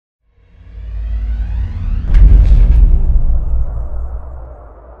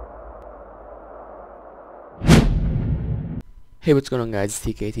Hey, what's going on guys,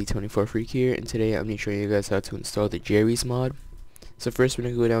 it's TKT24 Freak here, and today I'm going to show you guys how to install the Jerry's mod. So first we're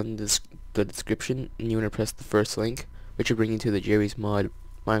going to go down the description, and you want to press the first link, which will bring you to the Jerry's mod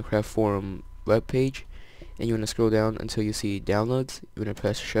Minecraft forum webpage, and you want to scroll down until you see downloads. You want to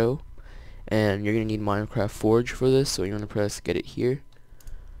press show, and you're going to need Minecraft Forge for this, so you want to press get it here,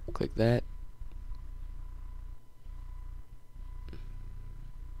 click that.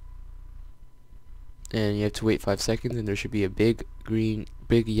 And you have to wait 5 seconds, and there should be a big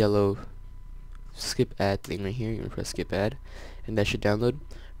yellow skip ad thing right here. You're gonna press skip ad, and that should download.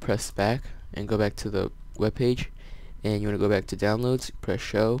 Press back and go back to the web page, and you want to go back to downloads. Press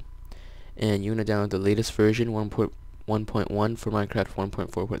show, and you want to download the latest version 1.1 for Minecraft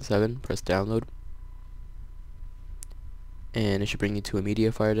 1.4.7. Press download, and it should bring you to a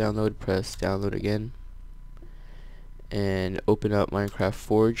MediaFire download. Press download again, and open up Minecraft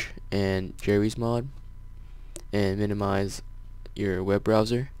Forge and Jerry's mod, and minimize your web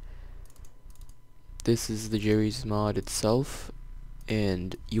browser. This is the Jerry's mod itself,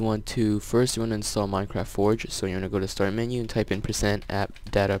 and you want to install Minecraft Forge. So you want to go to start menu and type in %app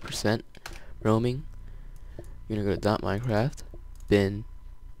data %roaming. You're going to go to .minecraft bin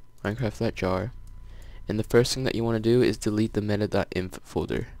minecraft.jar, and the first thing that you want to do is delete the meta.inf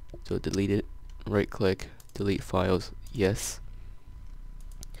folder. So delete it, right click, delete files, yes,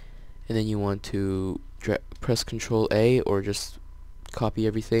 and then you want to press Control A, or just copy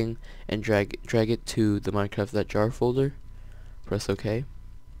everything and drag it to the Minecraft.jar folder. Press OK.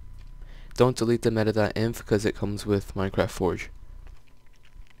 Don't delete the meta.inf because it comes with Minecraft Forge.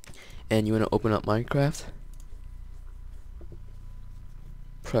 And you want to open up Minecraft,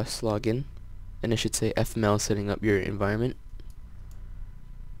 press login, and it should say FML setting up your environment.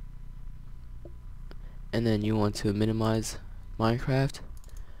 And then you want to minimize Minecraft,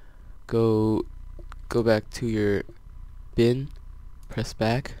 go back to your bin, press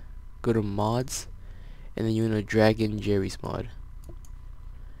back, go to mods, and then you want to drag in Jerry's mod,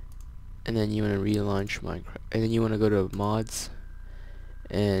 and then you want to relaunch Minecraft, and then you want to go to mods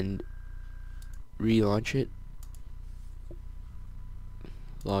and relaunch it,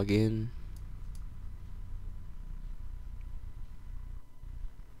 log in,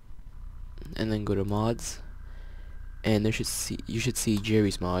 and then go to mods, and you should see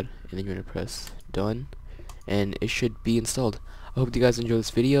Jerry's mod, and then you're gonna press done, and it should be installed. I hope you guys enjoyed this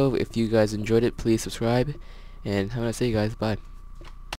video. If you guys enjoyed it, please subscribe, and have a nice day guys. Bye.